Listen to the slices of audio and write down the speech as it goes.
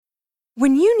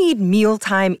When you need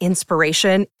mealtime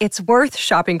inspiration, it's worth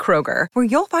shopping Kroger, where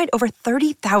you'll find over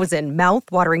 30,000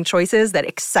 mouth-watering choices that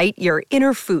excite your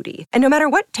inner foodie. And no matter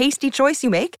what tasty choice you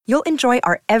make, you'll enjoy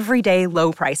our everyday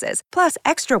low prices, plus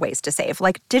extra ways to save,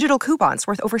 like digital coupons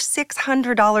worth over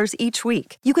 $600 each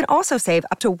week. You can also save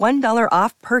up to $1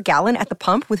 off per gallon at the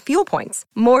pump with fuel points.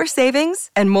 More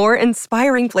savings and more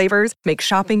inspiring flavors make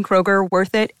shopping Kroger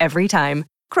worth it every time.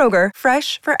 Kroger,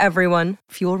 fresh for everyone.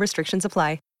 Fuel restrictions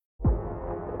apply.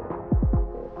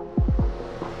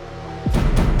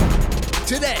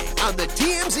 Today on the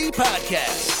TMZ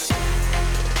Podcast.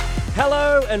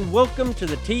 Hello and welcome to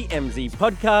the TMZ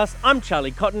Podcast. I'm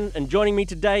Charlie Cotton and joining me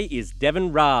today is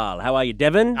Devin Rahl. How are you,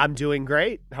 Devin? I'm doing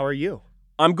great. How are you?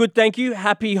 I'm good, thank you.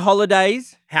 Happy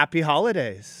holidays. Happy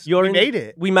holidays. We made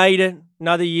it. We made it.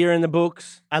 Another year in the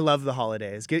books. I love the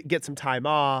holidays. Get some time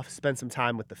off, spend some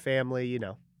time with the family, you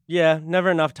know. Yeah, never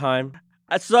enough time.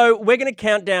 So we're going to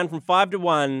count down from 5 to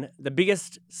 1 the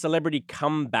biggest celebrity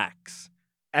comebacks.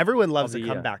 Everyone loves Of a the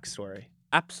year. comeback story.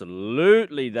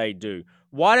 Absolutely they do.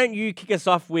 Why don't you kick us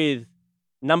off with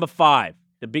number 5,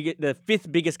 the fifth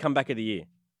biggest comeback of the year?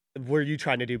 Were you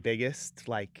trying to do biggest,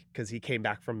 like, because he came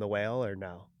back from the whale, or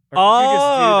no? Or did you just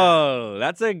do that? Oh,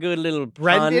 that's a good little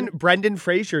pun. Brendan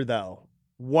Fraser, though,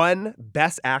 won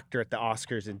Best Actor at the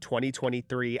Oscars in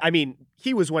 2023. I mean,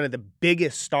 he was one of the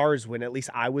biggest stars when at least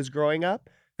I was growing up.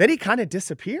 Then he kind of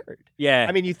disappeared. Yeah.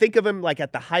 I mean, you think of him like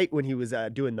at the height when he was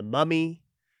doing The Mummy.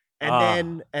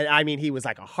 And he was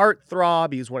like a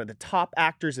heartthrob. He was one of the top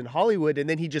actors in Hollywood. And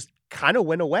then he just kind of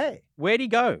went away. Where'd he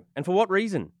go? And for what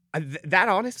reason?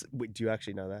 Wait, do you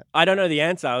actually know that? I don't know the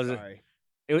answer. Sorry.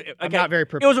 Okay, I'm not very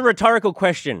prepared. It was a rhetorical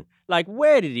question. Like,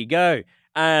 where did he go?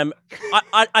 I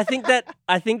think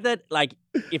that like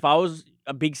if I was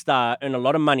a big star and a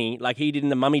lot of money, like he did in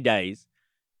the Mummy days,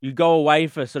 you go away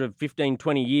for sort of 15,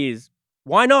 20 years.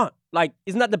 Why not? Like,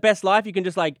 isn't that the best life? You can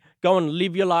just like go and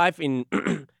live your life in,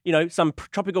 some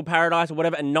tropical paradise or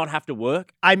whatever and not have to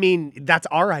work. I mean, that's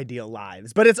our ideal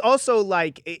lives. But it's also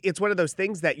like, it's one of those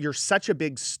things that you're such a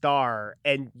big star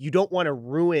and you don't want to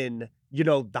ruin,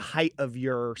 the height of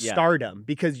your stardom.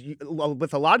 Because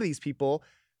with a lot of these people,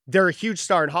 they're a huge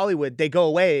star in Hollywood. They go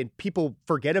away and people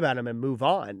forget about them and move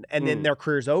on. And then their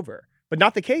career's over. But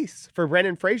not the case for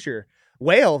Brendan Fraser.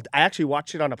 Whale, I actually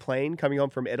watched it on a plane coming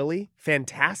home from Italy.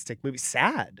 Fantastic movie.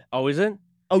 Sad. Oh, is it?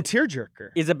 Oh, tearjerker.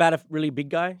 Is it about a really big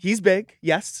guy? He's big.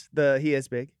 Yes, he is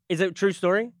big. Is it a true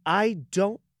story? I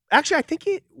don't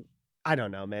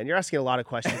know, man. You're asking a lot of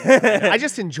questions. I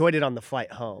just enjoyed it on the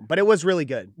flight home, but it was really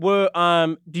good.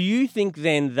 Do you think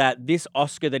then that this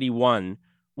Oscar that he won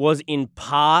was in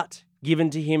part given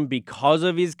to him because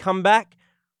of his comeback?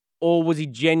 Or was he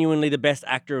genuinely the best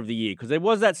actor of the year? Because there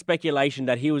was that speculation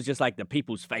that he was just like the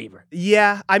people's favorite.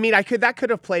 Yeah, I mean, that could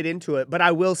have played into it, but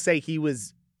I will say he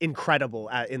was incredible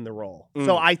in the role.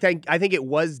 So I think it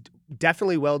was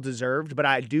definitely well deserved, but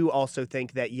I do also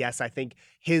think that yes, I think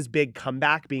his big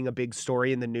comeback, being a big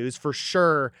story in the news, for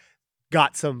sure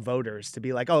got some voters to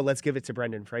be like, oh, let's give it to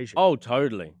Brendan Fraser. Oh,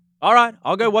 totally. All right,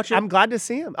 I'll go watch it. I'm glad to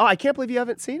see him. Oh, I can't believe you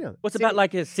haven't seen him. What's about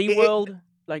like a SeaWorld?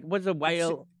 Like, what's a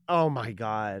whale? Oh my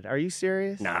God. Are you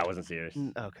serious? No, I wasn't serious.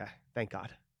 Okay. Thank God.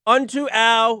 On to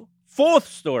our fourth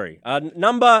story.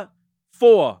 Number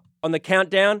 4 on the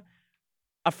countdown.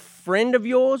 A friend of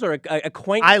yours or a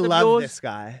acquaintance of yours? I love this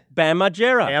guy. Bam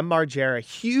Margera. Bam Margera.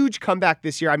 Huge comeback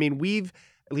this year. I mean,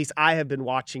 at least I have been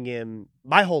watching him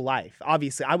my whole life.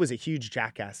 Obviously, I was a huge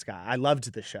Jackass guy. I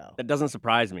loved the show. That doesn't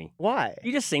surprise me. Why?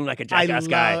 You just seem like a Jackass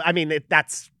guy. I mean,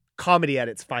 that's comedy at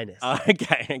its finest.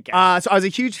 Okay. So I was a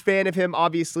huge fan of him,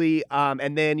 obviously.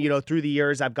 And then, through the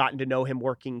years, I've gotten to know him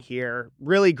working here.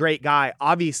 Really great guy.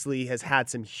 Obviously has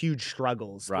had some huge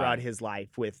struggles throughout his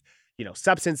life with,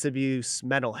 substance abuse,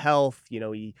 mental health.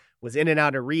 He was in and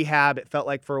out of rehab. It felt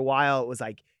like for a while, it was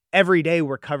like every day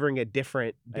we're covering a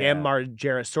different Bam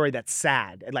Margera story that's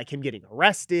sad. And like him getting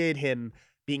arrested, him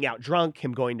being out drunk,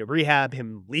 him going to rehab,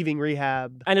 him leaving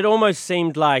rehab. And it almost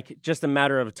seemed like just a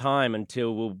matter of time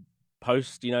until we'll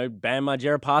post, Bam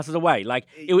Margera passes away. Like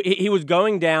he was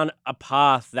going down a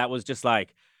path that was just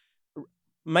like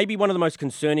maybe one of the most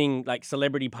concerning like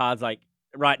celebrity paths like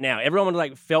right now. Everyone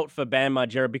like felt for Bam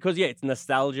Margera because it's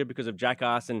nostalgia because of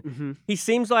Jackass, and he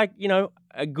seems like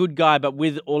a good guy, but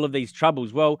with all of these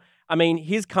troubles. Well, I mean,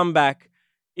 his comeback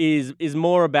is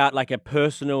more about like a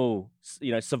personal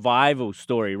survival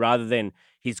story rather than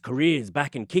his career is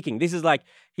back and kicking. This is like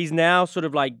he's now sort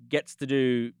of like gets to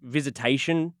do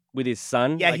visitation with his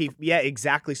son. Yeah, Like,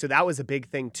 exactly. So that was a big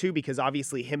thing too, because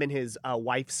obviously him and his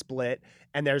wife split,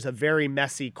 and there's a very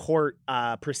messy court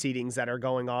proceedings that are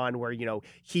going on where, you know,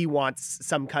 he wants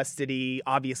some custody,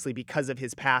 obviously because of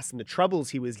his past and the troubles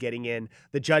he was getting in.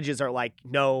 The judges are like,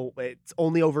 no, it's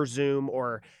only over Zoom,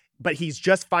 but he's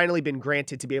just finally been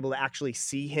granted to be able to actually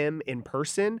see him in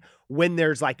person when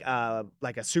there's like a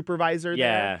supervisor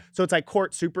Yeah. there. So it's like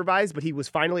court supervised, but he was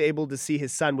finally able to see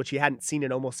his son, which he hadn't seen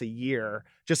in almost a year,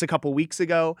 just a couple weeks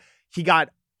ago.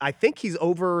 I think he's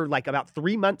over like about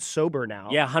 3 months sober now.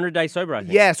 yeah, 100 days sober, I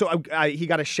think. Yeah, so he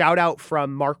got a shout out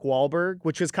from Mark Wahlberg,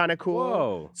 which was kind of cool.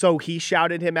 Whoa. So he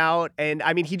shouted him out, and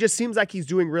I mean, he just seems like he's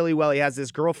doing really well. He has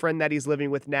this girlfriend that he's living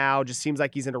with now, just seems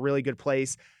like he's in a really good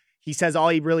place. He says all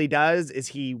he really does is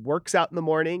he works out in the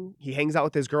morning, he hangs out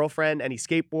with his girlfriend, and he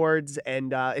skateboards,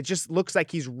 and it just looks like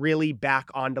he's really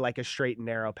back onto like a straight and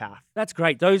narrow path. That's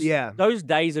great. Those Yeah. those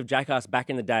days of Jackass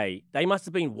back in the day, they must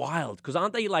have been wild, because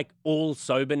aren't they like all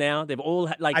sober now? They've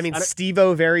all like. I mean, don't-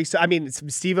 Steve-O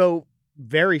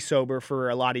very sober for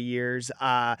a lot of years.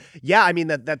 Yeah, I mean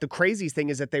that the crazy thing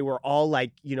is that they were all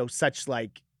like, you know, such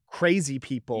like crazy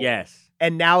people. Yes.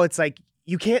 And now it's like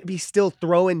you can't be still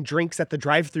throwing drinks at the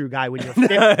drive-through guy when you're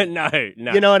 50. no.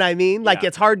 You know what I mean? Like Yeah.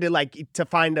 it's hard to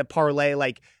find a parlay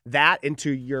like that into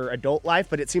your adult life,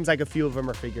 but it seems like a few of them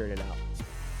are figuring it out.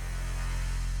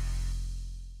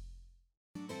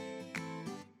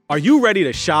 Are you ready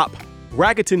to shop?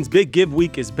 Rakuten's Big Give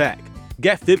Week is back.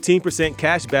 Get 15%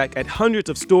 cash back at hundreds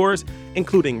of stores,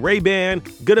 including Ray-Ban,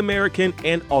 Good American,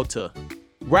 and Ulta.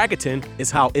 Rakuten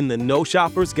is how in-the-know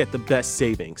shoppers get the best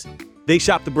savings. They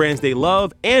shop the brands they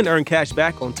love and earn cash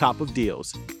back on top of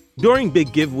deals. During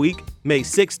Big Give Week, May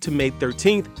 6th to May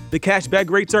 13th, the cashback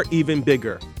rates are even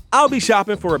bigger. I'll be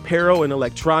shopping for apparel and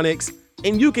electronics,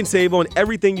 and you can save on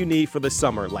everything you need for the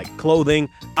summer, like clothing,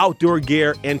 outdoor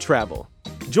gear, and travel.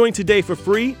 Join today for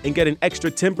free and get an extra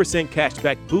 10%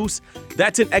 cashback boost.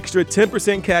 That's an extra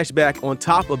 10% cashback on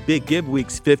top of Big Give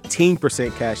Week's 15%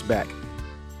 cashback.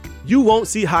 You won't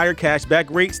see higher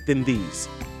cashback rates than these.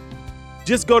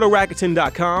 Just go to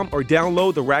Rakuten.com or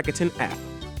download the Rakuten app.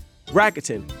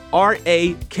 Rakuten, Rakuten.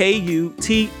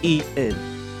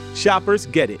 Shoppers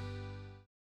get it.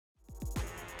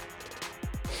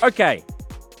 Okay,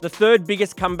 the third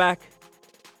biggest comeback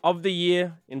of the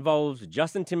year involves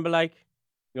Justin Timberlake.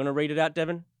 You want to read it out,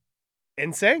 Devin?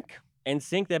 NSYNC.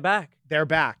 NSYNC, they're back. They're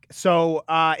back. So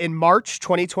in March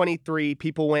 2023,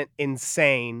 people went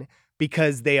insane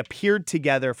because they appeared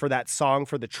together for that song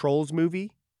for the Trolls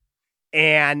movie.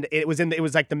 And it was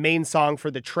like the main song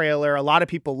for the trailer. A lot of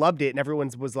people loved it, and everyone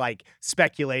was like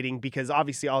speculating because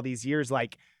obviously all these years,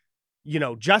 like, you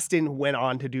know, Justin went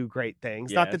on to do great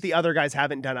things. Not that Yes. the other guys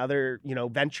haven't done other, you know,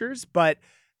 ventures, but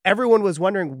everyone was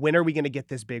wondering, when are we going to get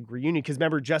this big reunion? Because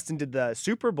remember, Justin did the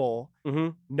Super Bowl Mm-hmm.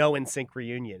 no NSYNC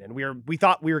reunion, and we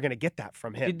thought we were going to get that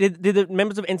from him. Did the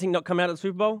members of NSYNC not come out at the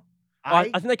Super Bowl? I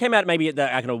think they came out maybe at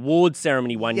like an awards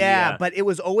ceremony one year. Yeah, but it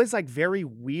was always like very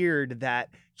weird that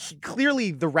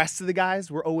clearly the rest of the guys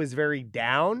were always very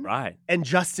down. Right. And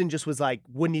Justin just was like,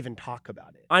 wouldn't even talk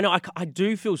about it. I know. I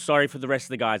do feel sorry for the rest of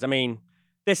the guys. I mean,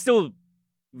 they're still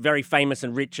very famous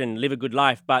and rich and live a good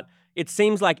life, but it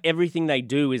seems like everything they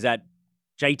do is at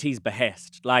JT's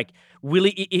behest. Like,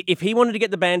 if he wanted to get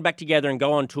the band back together and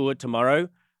go on tour tomorrow,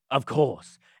 of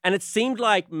course. And it seemed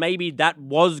like maybe that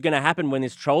was going to happen when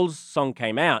this Trolls song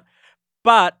came out.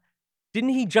 But didn't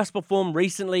he just perform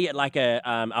recently at like a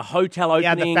hotel opening?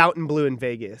 Yeah, the Fountain Blue in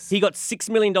Vegas. He got $6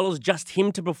 million just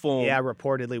him to perform. Yeah,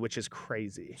 reportedly, which is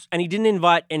crazy. And he didn't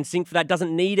invite NSYNC for that,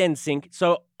 doesn't need NSYNC.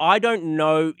 So I don't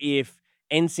know if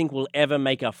NSYNC will ever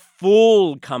make a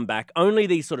full comeback, only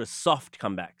these sort of soft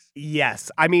comebacks. Yes.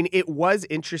 I mean, it was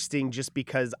interesting just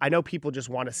because I know people just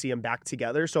want to see them back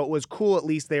together. So it was cool, at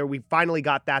least there. We finally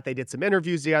got that. They did some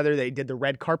interviews together. They did the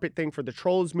red carpet thing for the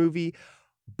Trolls movie.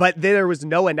 But there was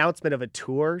no announcement of a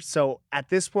tour. So at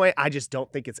this point, I just don't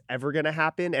think it's ever going to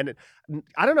happen. And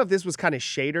I don't know if this was kind of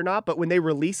shade or not, but when they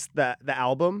released the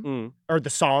album or the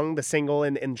song, the single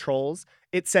in Trolls,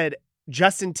 it said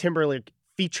Justin Timberlake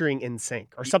featuring NSYNC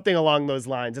or something along those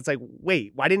lines. It's like,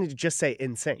 wait, why didn't you just say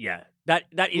NSYNC? Yeah, that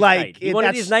is Like, great. He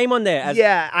wanted his name on there.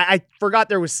 I forgot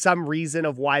there was some reason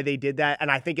of why they did that.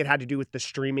 And I think it had to do with the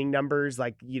streaming numbers.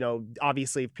 Like, you know,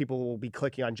 obviously if people will be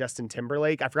clicking on Justin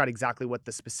Timberlake. I forgot exactly what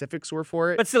the specifics were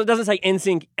for it. But still, it doesn't say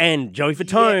NSYNC and Joey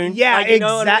Fatone. Yeah, Like, you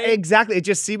know what I mean? exactly. It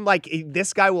just seemed like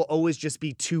this guy will always just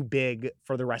be too big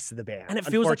for the rest of the band. And it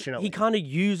feels like unfortunately. he kind of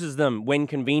uses them when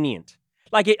convenient.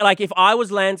 Like if I was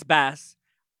Lance Bass,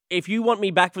 if you want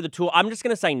me back for the tour, I'm just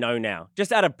going to say no now,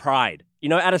 just out of pride, you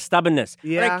know, out of stubbornness.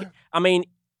 Yeah. I mean,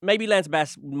 maybe Lance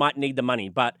Bass might need the money,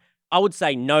 but I would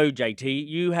say no, JT.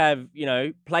 You have,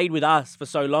 played with us for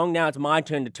so long. Now it's my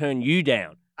turn to turn you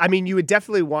down. I mean, you would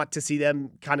definitely want to see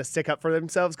them kind of stick up for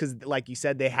themselves because, like you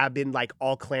said, they have been like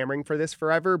all clamoring for this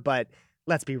forever. But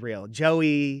let's be real,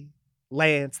 Joey,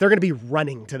 Lance, they're going to be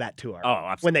running to that tour. Oh,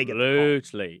 absolutely. When they get the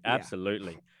call.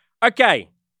 Absolutely. Okay.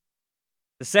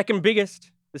 The second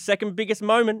biggest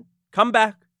moment,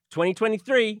 comeback,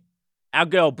 2023. Our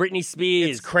girl, Britney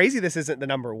Spears. It's crazy this isn't the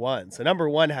number one. So number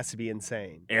one has to be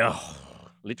insane. Oh,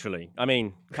 literally. I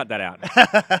mean, cut that out.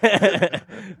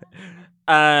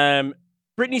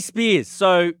 Britney Spears.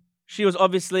 So she was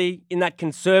obviously in that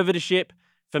conservatorship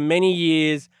for many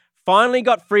years, finally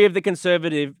got free of the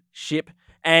conservatorship,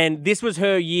 and this was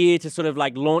her year to sort of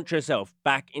like launch herself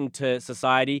back into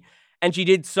society. And she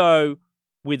did so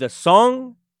with a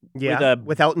song,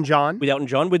 with Elton John.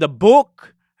 With a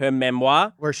book, her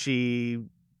memoir. Where she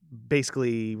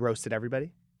basically roasted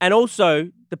everybody. And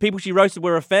also, the people she roasted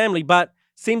were her family, but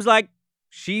seems like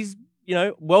she's,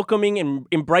 welcoming and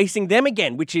embracing them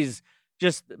again, which is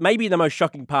just maybe the most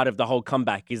shocking part of the whole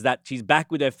comeback, is that she's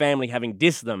back with her family having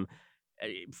dissed them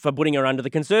for putting her under the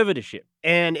conservatorship.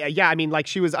 And I mean, like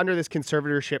she was under this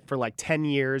conservatorship for like 10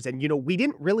 years. And, we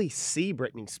didn't really see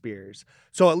Britney Spears.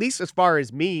 So at least as far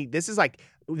as me, this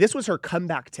was her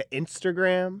comeback to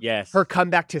Instagram. Yes. Her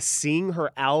comeback to seeing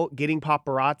her out, getting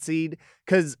paparazzi'd.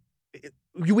 Because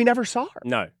we never saw her.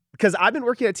 No. Because I've been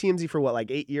working at TMZ for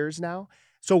 8 years now.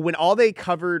 So when they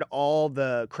covered all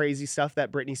the crazy stuff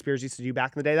that Britney Spears used to do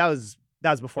back in the day, that was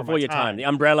before my your time. The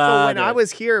umbrella. So when I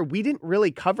was here, we didn't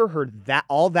really cover her that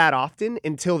often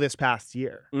until this past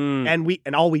year.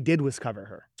 And all we did was cover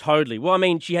her. Totally. Well, I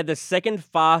mean, she had the second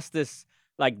fastest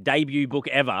debut book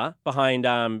ever behind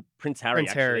Prince Harry.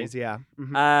 Prince Harry's, yeah.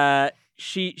 Mm-hmm.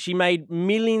 She made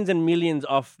millions and millions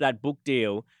off that book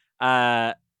deal.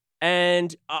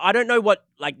 And I don't know what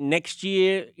next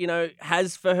year,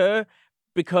 has for her,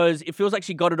 because it feels like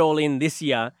she got it all in this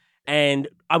year. And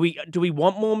do we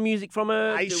want more music from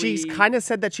her? She's kind of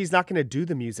said that she's not going to do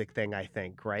the music thing, I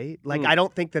think, right? I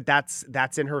don't think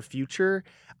that's in her future.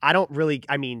 I don't really,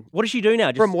 what does she do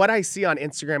now? From what I see on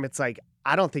Instagram, it's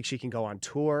I don't think she can go on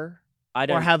tour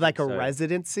or have a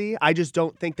residency. I just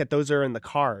don't think that those are in the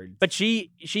cards. But she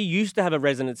used to have a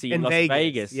residency in Las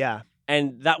Vegas. Yeah.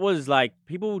 And that was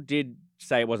people did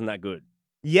say it wasn't that good.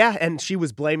 Yeah, and she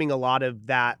was blaming a lot of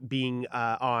that being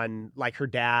on her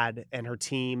dad and her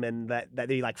team, and that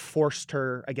they forced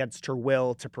her against her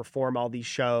will to perform all these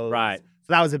shows. Right. So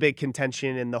that was a big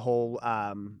contention in the whole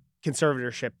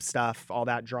conservatorship stuff, all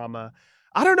that drama.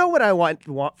 I don't know what I want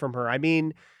from her. I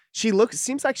mean,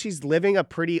 seems like she's living a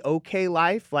pretty okay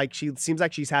life. She seems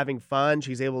like she's having fun.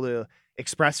 She's able to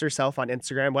express herself on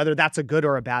Instagram, whether that's a good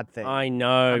or a bad thing. I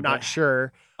know. I'm not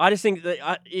sure. I just think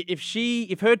that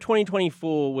if her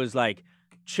 2024 was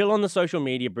chill on the social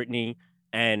media, Britney,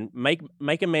 and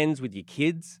make amends with your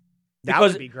kids. That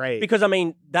would be great. Because, I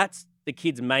mean, that's the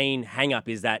kids' main hang-up,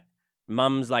 is that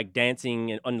mum's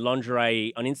dancing on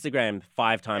lingerie on Instagram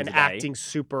 5 times a day. And acting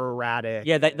super erratic.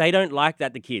 Yeah, they don't like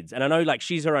that, the kids. And I know,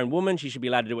 she's her own woman. She should be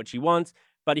allowed to do what she wants.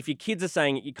 But if your kids are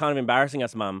saying, you're kind of embarrassing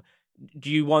us, mum,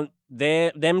 do you want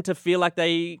them to feel like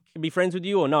they can be friends with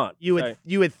you or not? You would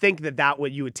think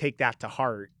you would take that to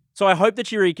heart. So I hope that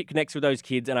she reconnects with those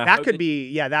kids, and that could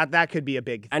be a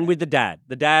big thing. And with the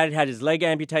dad had his leg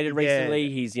amputated recently.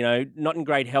 He's not in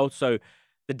great health. So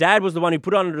the dad was the one who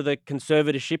put her under the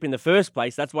conservatorship in the first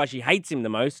place. That's why she hates him the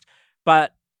most.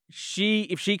 But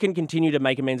if she can continue to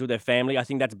make amends with her family, I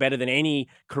think that's better than any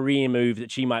career move that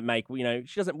she might make. We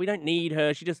don't need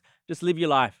her. She just live your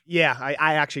life. Yeah,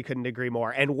 I actually couldn't agree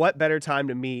more. And what better time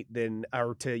to meet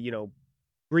to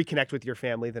reconnect with your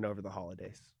family than over the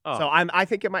holidays. Oh. So I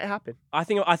think it might happen. I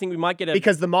think we might get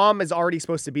because the mom is already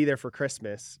supposed to be there for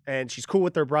Christmas, and she's cool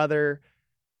with her brother.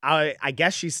 I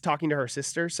guess she's talking to her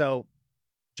sister. So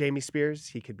Jamie Spears,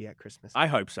 he could be at Christmas. I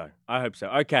hope so.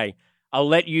 Okay. I'll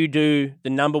let you do the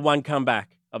number one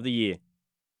comeback of the year.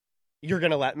 You're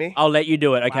going to let me? I'll let you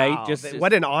do it, okay? Wow.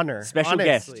 What an honor. Special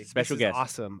guest. Special guest.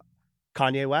 Awesome.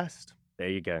 Kanye West. There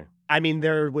you go. I mean,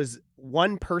 there was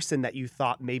one person that you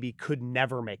thought maybe could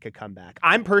never make a comeback.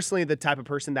 I'm personally the type of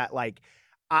person that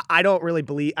I don't really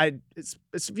believe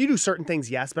if you do certain things,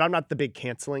 yes, but I'm not the big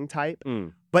canceling type.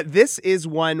 But this is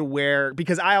one where,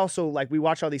 because I also we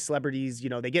watch all these celebrities,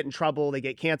 they get in trouble, they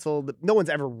get canceled. No one's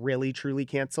ever really truly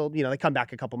canceled. They come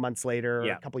back a couple months later or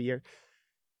a couple years.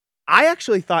 I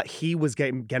actually thought he was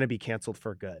going to be canceled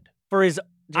for good.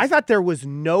 I thought there was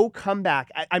no comeback.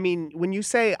 I mean, when you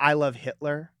say I love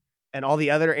Hitler and all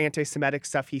the other anti-Semitic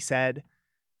stuff he said,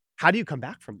 how do you come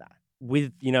back from that?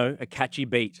 With, a catchy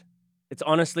beat. It's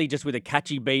honestly just with a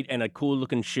catchy beat and a cool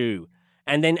looking shoe.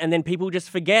 And then people just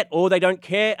forget or they don't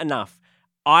care enough.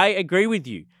 I agree with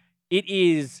you. It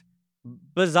is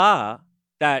bizarre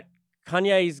that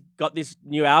Kanye's got this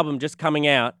new album just coming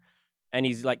out and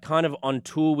he's like kind of on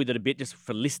tour with it a bit just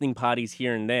for listening parties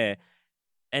here and there.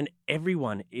 And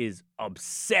everyone is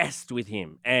obsessed with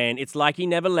him. And it's like he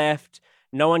never left.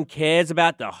 No one cares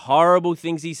about the horrible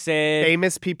things he said.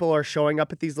 Famous people are showing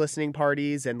up at these listening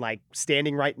parties and like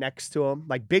standing right next to him,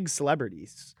 like big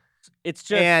celebrities. It's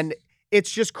just... And it's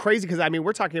just crazy because, I mean,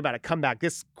 we're talking about a comeback.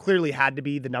 This clearly had to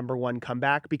be the number one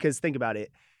comeback because think about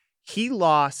it. He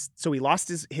lost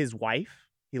his wife.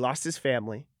 He lost his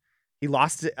family. He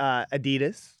lost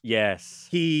Adidas. Yes.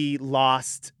 He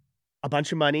lost a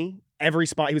bunch of money. Every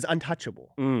spot. He was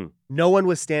untouchable. Mm. No one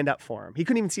would stand up for him. He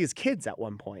couldn't even see his kids at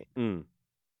one point. Mm.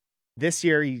 This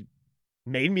year, he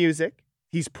made music.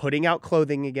 He's putting out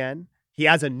clothing again. He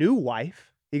has a new wife.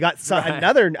 He got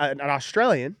another, an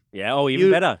Australian. Yeah, oh,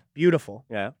 even better. Beautiful.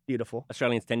 Yeah. Beautiful.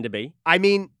 Australians tend to be. I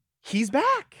mean, he's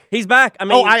back. He's back. I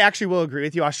mean... Oh, I actually will agree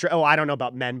with you. I don't know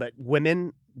about men, but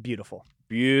women, beautiful.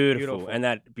 Beautiful. And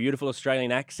that beautiful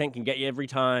Australian accent can get you every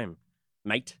time,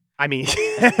 mate. I mean...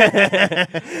 yeah,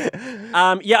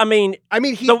 I mean...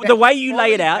 the way you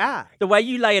lay it out, back. the way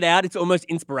you lay it out, it's almost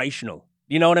inspirational.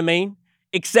 You know what I mean?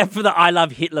 Except for the I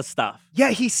Love Hitler stuff. Yeah,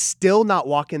 he's still not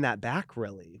walking that back,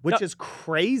 really, which is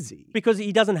crazy. Because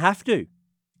he doesn't have to.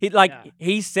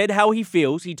 He said how he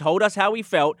feels. He told us how he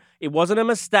felt. It wasn't a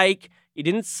mistake. He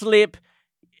didn't slip.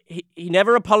 He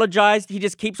never apologized. He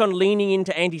just keeps on leaning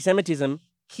into anti-Semitism.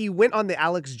 He went on the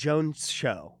Alex Jones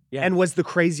show and was the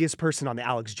craziest person on the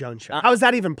Alex Jones show. How is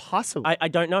that even possible? I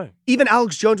don't know. Even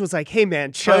Alex Jones was like, "Hey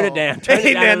man, chill. Tone it down.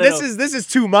 Hey man, this is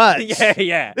too much.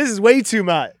 Yeah. This is way too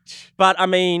much." But I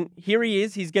mean, here he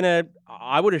is. He's gonna,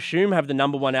 I would assume, have the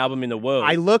number one album in the world.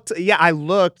 I looked.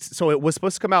 So it was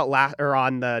supposed to come out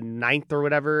on the 9th or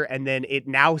whatever, and then it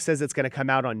now says it's gonna come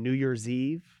out on New Year's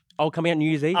Eve. Oh, coming out New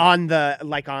Year's Eve? On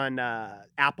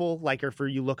Apple, or for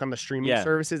you look on the streaming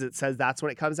services, it says that's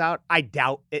when it comes out. I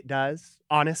doubt it does,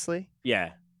 honestly.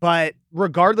 Yeah. But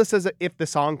regardless if the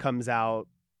song comes out,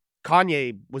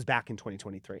 Kanye was back in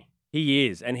 2023. He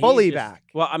is. And he's fully back.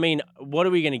 Well, I mean, what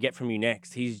are we going to get from you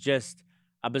next? He's just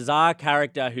a bizarre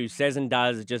character who says and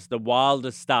does just the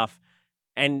wildest stuff.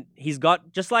 And he's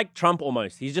got, just like Trump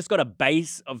almost, he's just got a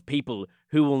base of people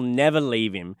who will never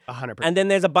leave him. 100%. And then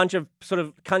there's a bunch of sort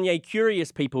of Kanye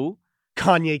curious people.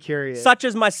 Kanye curious. Such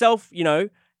as myself,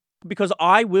 because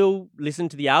I will listen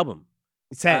to the album.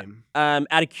 Same. Out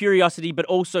of curiosity, but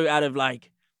also out of are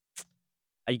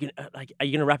you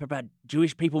gonna rap about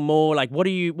Jewish people more? Like, what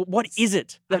is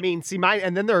it? I mean, see,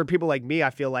 and then there are people like me, I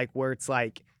feel like, where it's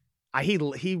like,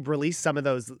 he released some of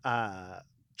those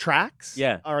tracks.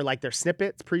 Yeah. Or like their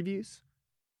snippets, previews.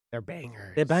 They're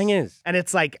bangers. And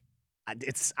it's like,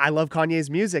 I love Kanye's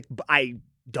music, but I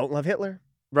don't love Hitler.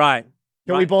 Right.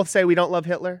 Can we both say we don't love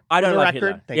Hitler? I don't love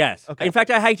Hitler. Yes. Okay. In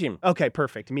fact, I hate him. Okay,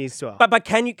 perfect. Me as well. But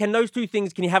can those two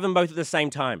things, can you have them both at the same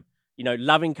time?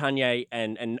 Loving Kanye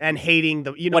and hating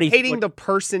the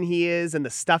person he is and the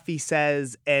stuff he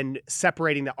says and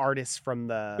separating the artist from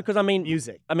the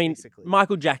music. I mean, basically.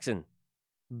 Michael Jackson,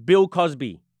 Bill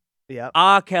Cosby, yep.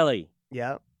 R. Kelly.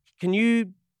 Yeah. Can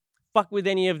you fuck with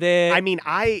any of their... I mean,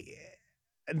 I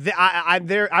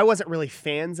wasn't really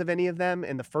fans of any of them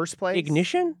in the first place.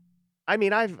 Ignition? I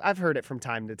mean, I've heard it from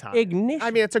time to time. Ignition?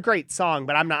 I mean, it's a great song,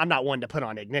 but I'm not one to put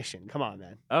on Ignition. Come on,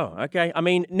 man. Oh, okay. I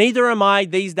mean, neither am I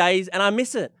these days, and I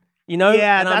miss it.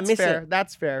 Yeah, and that's fair.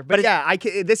 That's fair. But yeah,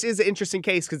 this is an interesting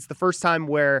case because it's the first time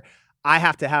where I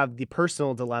have to have the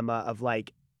personal dilemma of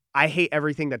like, I hate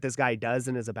everything that this guy does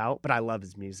and is about, but I love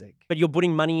his music. But you're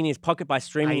putting money in his pocket by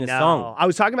streaming the song. I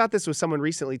was talking about this with someone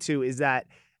recently too, is that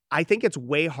I think it's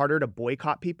way harder to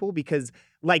boycott people because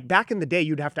like back in the day,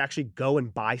 you'd have to actually go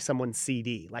and buy someone's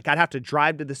CD. Like I'd have to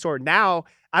drive to the store. Now,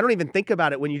 I don't even think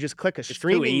about it when you just click a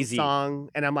streaming song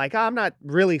and I'm like, I'm not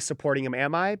really supporting him,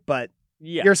 am I? But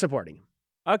you're supporting him.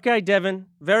 Okay, Devin.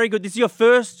 Very good. This is your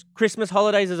first Christmas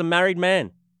holidays as a married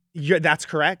man. That's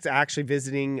correct. Actually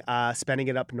visiting, spending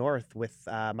it up north with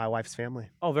my wife's family.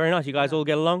 Oh, very nice. You guys all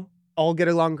get along? All get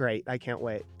along great. I can't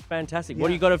wait. Fantastic. What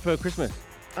do you got for Christmas?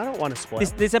 I don't want to spoil.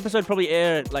 This episode probably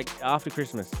aired like after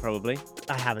Christmas, probably.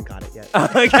 I haven't got it yet.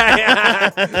 Okay.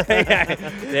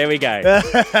 There we go.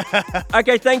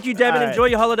 Okay, thank you, Devin. Right. Enjoy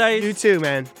your holidays. You too,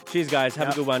 man. Cheers, guys.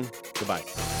 Have a good one. Goodbye.